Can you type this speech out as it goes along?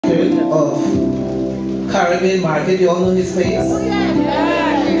of Caribbean Market. You all know his face? Oh,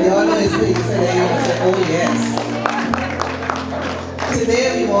 yeah. You all know his face? So there you say, oh yes.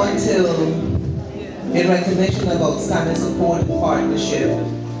 Today we want to, in recognition of outstanding support and partnership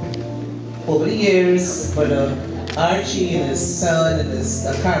over the years, for Archie and his son and his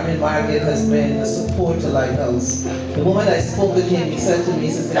Caribbean Market has been the support to Lighthouse. The moment I spoke with him, he said to me,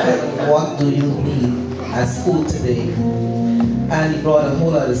 Sister Kevin, what do you need as food today? And he brought a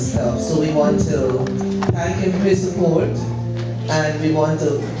whole lot of stuff. So we want to thank him for his support, and we want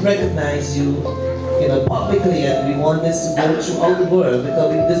to recognize you, publicly, and we want this to go throughout the world,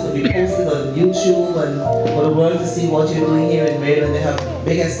 because this will be posted on YouTube and for the world to see what you're doing here in Maryland. They have a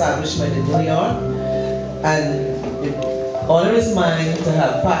big establishment in New York, and the honor is mine to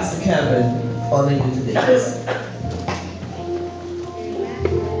have Pastor Cameron honor you today.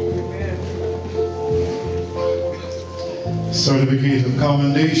 Certificate of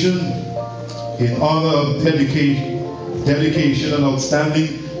commendation in honor of dedication and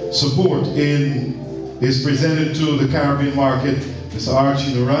outstanding support is presented to the Caribbean Market, Mr.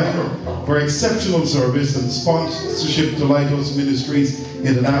 Archie Narine, for exceptional service and sponsorship to Lighthouse Ministries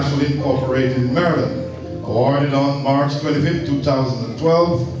International Incorporated in Maryland, awarded on March 25,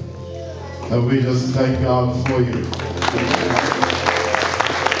 2012. And we just thank God for you.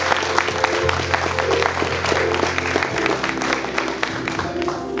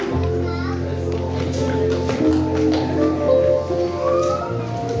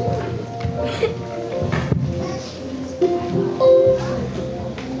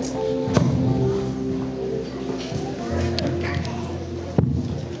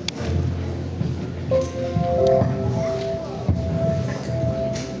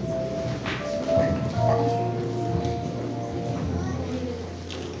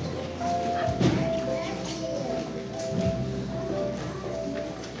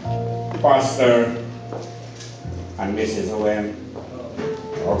 Pastor and Mrs. Owen,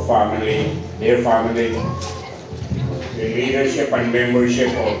 our family, their family, the leadership and membership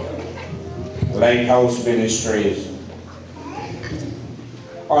of Lighthouse Ministries.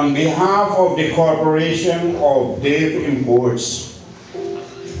 On behalf of the Corporation of Dave Imports,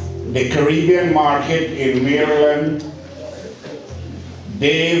 the Caribbean Market in Maryland,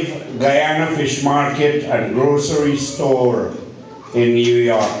 Dave Guyana Fish Market and Grocery Store in New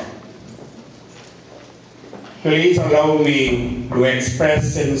York, please allow me to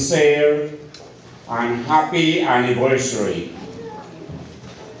express sincere and happy anniversary.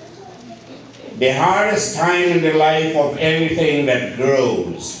 The hardest time in the life of anything that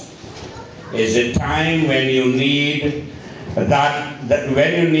grows is the time when you need that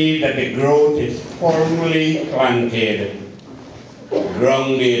the growth is firmly planted,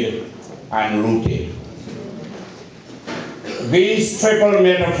 grounded, and rooted. These triple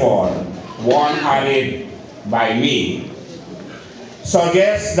metaphor, one added by me,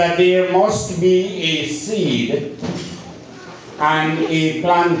 suggests that there must be a seed and a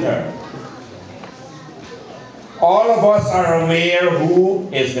planter. All of us are aware who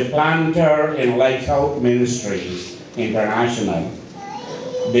is the planter in Lighthouse Ministries International,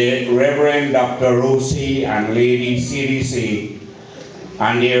 the Reverend Dr. Rosie and Lady CDC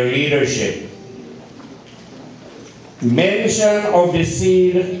and their leadership. Mention of the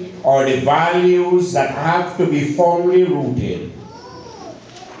seed or the values that have to be firmly rooted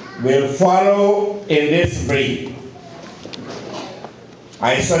will follow in this brief.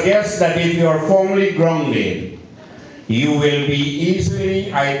 I suggest that if you are firmly grounded, you will be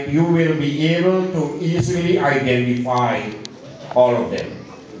able to easily identify all of them.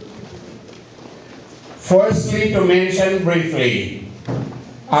 Firstly, to mention briefly,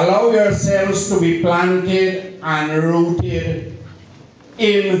 allow yourselves to be planted and rooted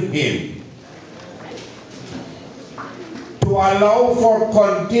in Him. To allow for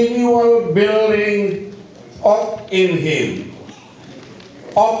continual building up in Him.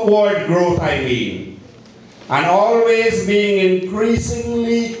 Upward growth, I mean. And always being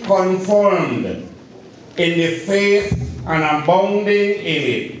increasingly confirmed in the faith and abounding in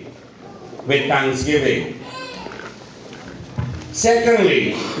it with thanksgiving.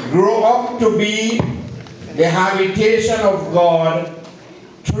 Secondly, grow up to be the habitation of God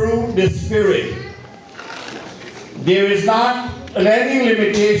through the Spirit. There is not any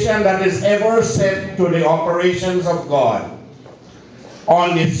limitation that is ever set to the operations of God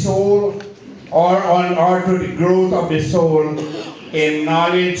on the soul or to the growth of the soul in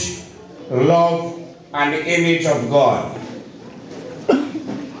knowledge, love, and the image of God.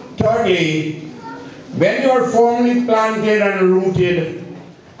 Thirdly, when you are firmly planted and rooted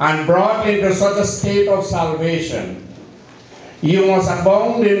and brought into such a state of salvation, You must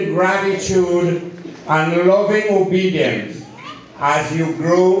abound in gratitude and loving obedience as you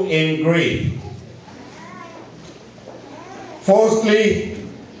grow in grace. Fourthly,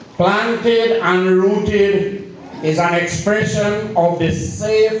 planted and rooted is an expression of the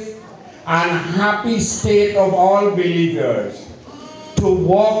safe and happy state of all believers to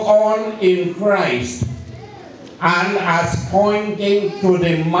walk on in Christ, and as pointing to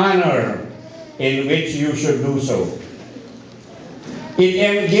the manner in which you should do so. It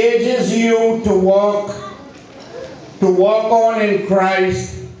engages you to walk on in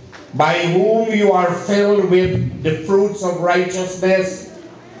Christ, by whom you are filled with the fruits of righteousness.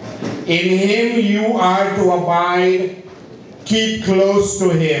 In him you are to abide, keep close to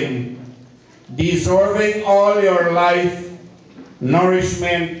him, deserving all your life,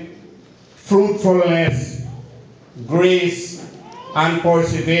 nourishment, fruitfulness, grace, and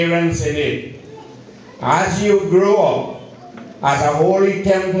perseverance in it. As you grow up as a holy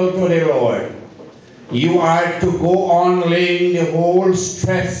temple to the Lord, you are to go on laying the whole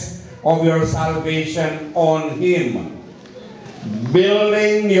stress of your salvation on him,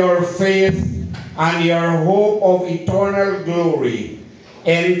 building your faith and your hope of eternal glory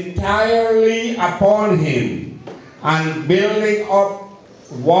entirely upon him, and building up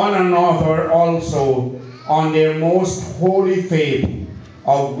one another also on their most holy faith,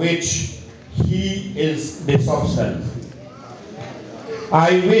 of which he is the substance.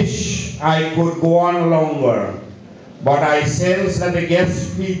 I wish I could go on longer, but I sense that the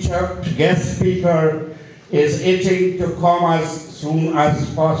guest speaker is itching to come as soon as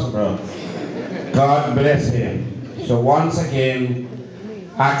possible. God bless him. So once again,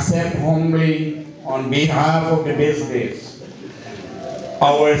 accept humbly on behalf of the business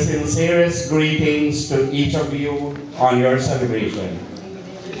our sincerest greetings to each of you on your celebration.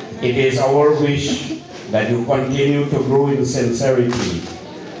 It is our wish that you continue to grow in sincerity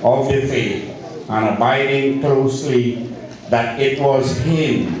of the faith and abiding closely that it was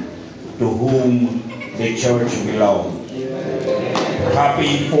him to whom the church belonged.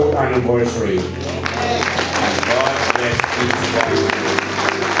 Happy 4th anniversary. And God bless each one.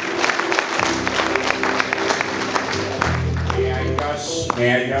 May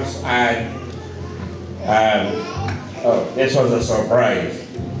I just add, this was a surprise.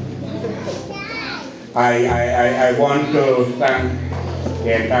 I want to thank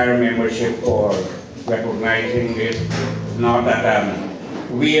the entire membership for recognizing this. Not that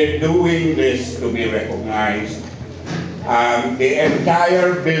we are doing this to be recognized. The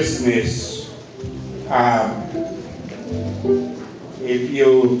entire business, if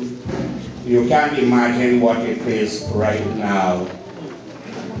you can't imagine what it is right now,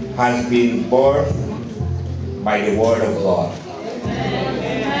 has been birthed by the Word of God.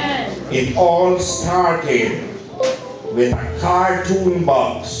 It all started with a cartoon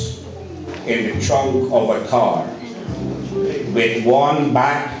box in the trunk of a car with one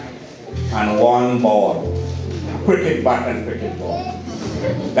bat and one ball, cricket bat and cricket ball.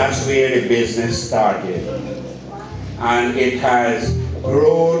 That's where the business started. And it has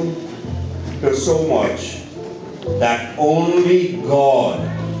grown to so much that only God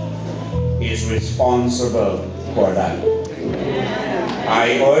is responsible for that.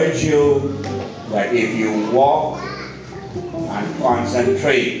 I urge you that if you walk and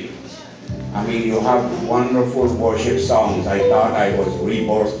concentrate, I mean, you have wonderful worship songs. I thought I was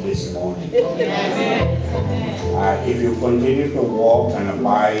rebirthed this morning. If you continue to walk and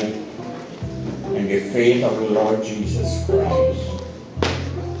abide in the faith of the Lord Jesus Christ,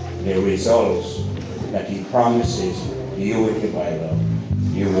 the results that he promises you with the Bible,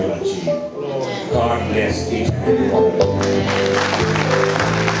 you will achieve. God bless each and every one of you.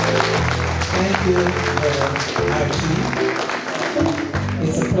 Thank you, Archie.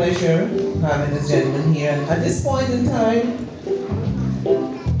 It's a pleasure having this gentleman here. And at this point in time,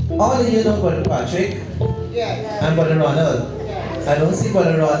 all of you know Brother Patrick and Brother Ronald. I don't see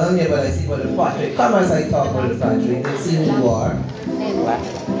Brother Ronald here, but I see Brother Patrick. Come as I talk, Brother Patrick. Let's see who you are.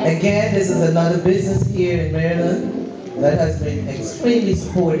 Again, this is another business here in Maryland that has been extremely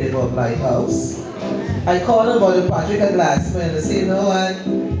supportive of Lighthouse. I called him Brother Patrick at last minute and said, you know what,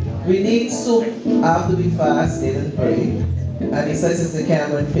 we need soup after we fasted and pray. And he says it's the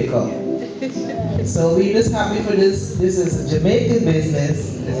Cameron pickup. So we're just happy for this. This is a Jamaican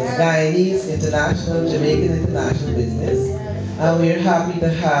business. This is Guyanese International, Jamaican International business. And we're happy to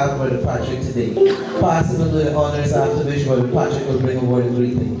have Brother Patrick today. Possible to the honors after which Brother Patrick will bring a word of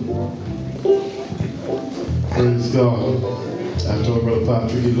greeting. Praise God. I told Brother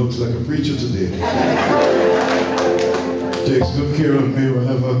Patrick he looks like a preacher today. Takes good care of me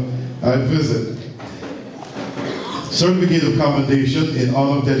whenever I visit. Certificate of commendation in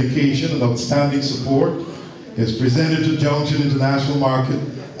honor of dedication and outstanding support is presented to Junction International Market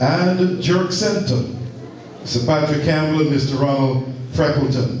and Jerk Center, Mr. Patrick Campbell and Mr. Ronald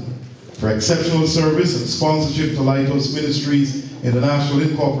Freckleton, for exceptional service and sponsorship to Lighthouse Ministries International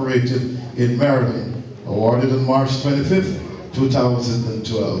Incorporated in Maryland, awarded on March 25th,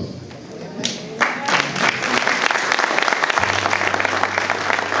 2012.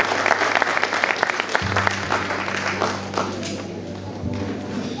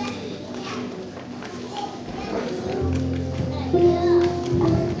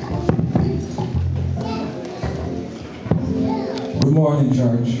 Good morning,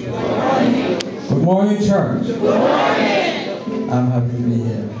 church. Good morning. Good morning, church. Good morning. I'm happy to be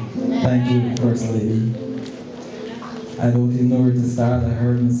here. Thank you, First Lady. I don't even know where to start. I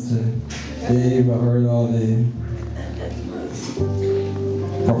heard Mr. Dave, I heard all the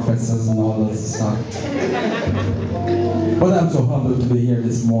professors and all that stuff. But I'm so humbled to be here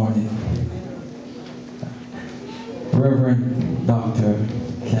this morning. Reverend Dr.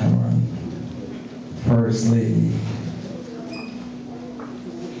 Cameron, First Lady,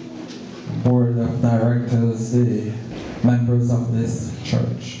 Board of Directors, the members of this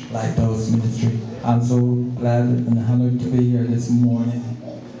church, Lighthouse Ministry. I'm so glad and honored to be here this morning.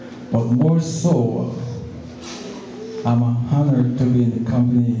 But more so, I'm honored to be in the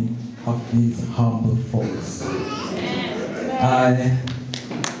company of these humble folks.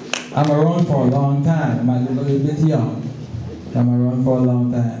 I'm around for a long time. I'm a little bit young. I'm around for a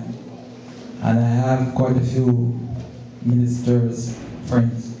long time. And I have quite a few ministers,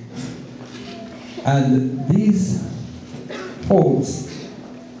 friends. And these folks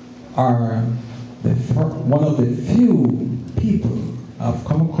are one of the few people I've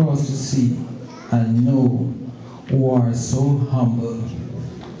come across to see and know who are so humble.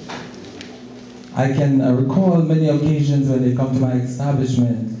 I can recall many occasions when they come to my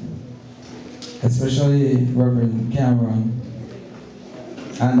establishment, especially Reverend Cameron,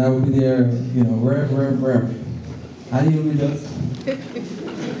 and I would be there, you know, Rev. And he would just,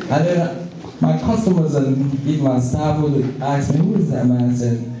 and then my customers and even my staff would ask me, who is that man? I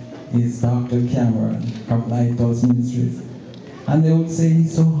said, he's Dr. Cameron from Lighthouse Ministries. And they would say,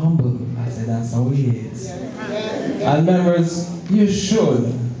 he's so humble. I said, that's how he is. And members, you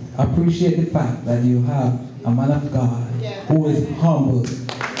should appreciate the fact that you have a man of God who is humble.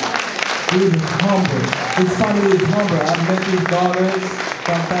 He is humble. His family is humble. I've met his daughters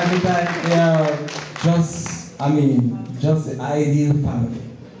from time to time. They are just the ideal family.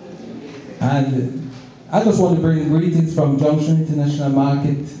 And I just want to bring greetings from Junction International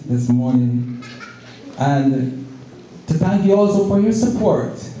Market this morning, and to thank you also for your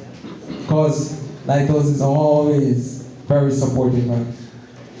support, because Lighthouse is always very supportive of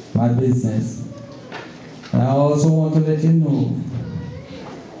my business. And I also want to let you know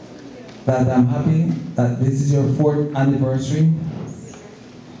that I'm happy that this is your 4th anniversary.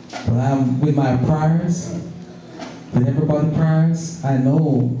 But I'm with my prayers, with everybody's prayers. I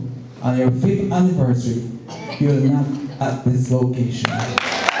know on your 5th anniversary, you're not at this location.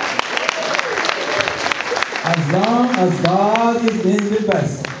 As long as God is in the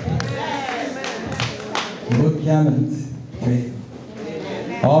vessel, you cannot fail.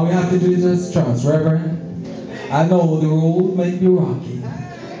 All we have to do is just trust. Reverend, I know the road might be rocky.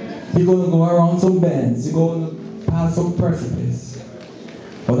 You're going to go around some bends. You're going to pass some precipice.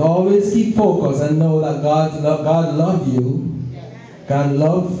 But always keep focused and know that God loves you. God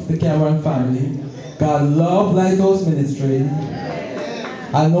loves the Cameron family. God loves Lighthouse Ministry.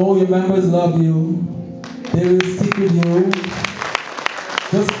 I know your members love you. They will stick with you.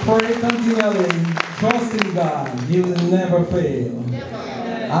 Just pray continually. Trust in God. He will never fail.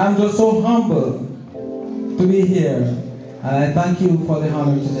 I'm just so humble to be here. And I thank you for the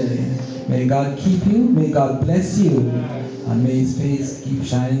honor today. May God keep you. May God bless you. And may His face keep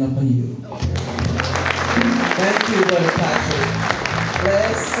shining upon you. Thank you, Brother Patrick.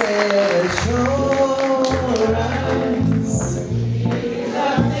 Blessed assurance,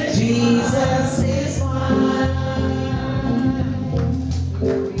 Jesus is mine.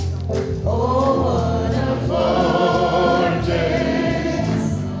 Oh, what a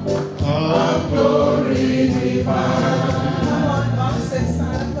fortress of glory divine. Come on, God says,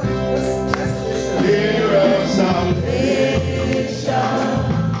 stand up for this. Year of Salvation,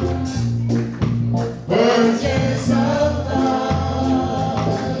 purchase of God,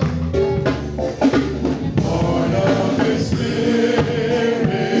 born of His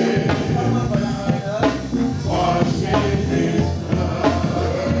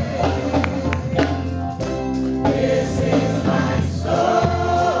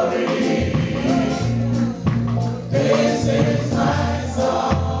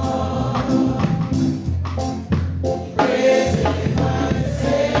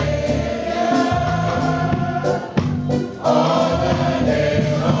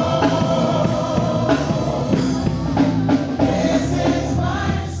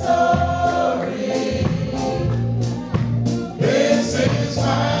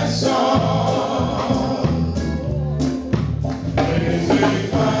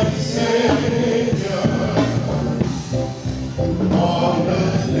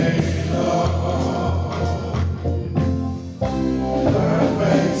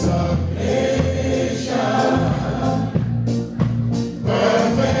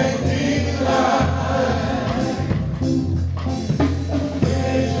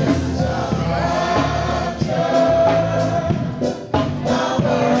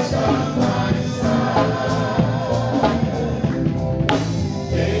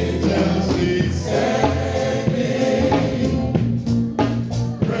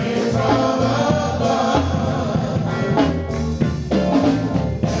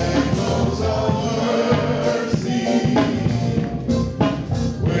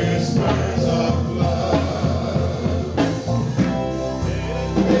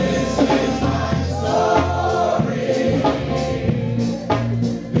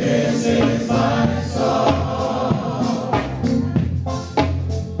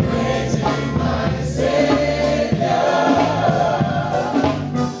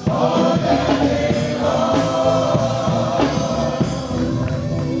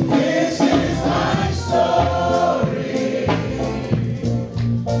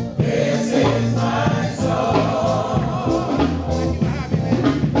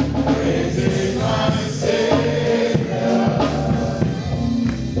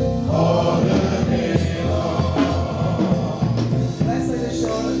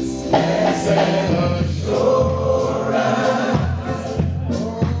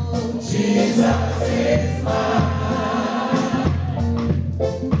Jesus is mine.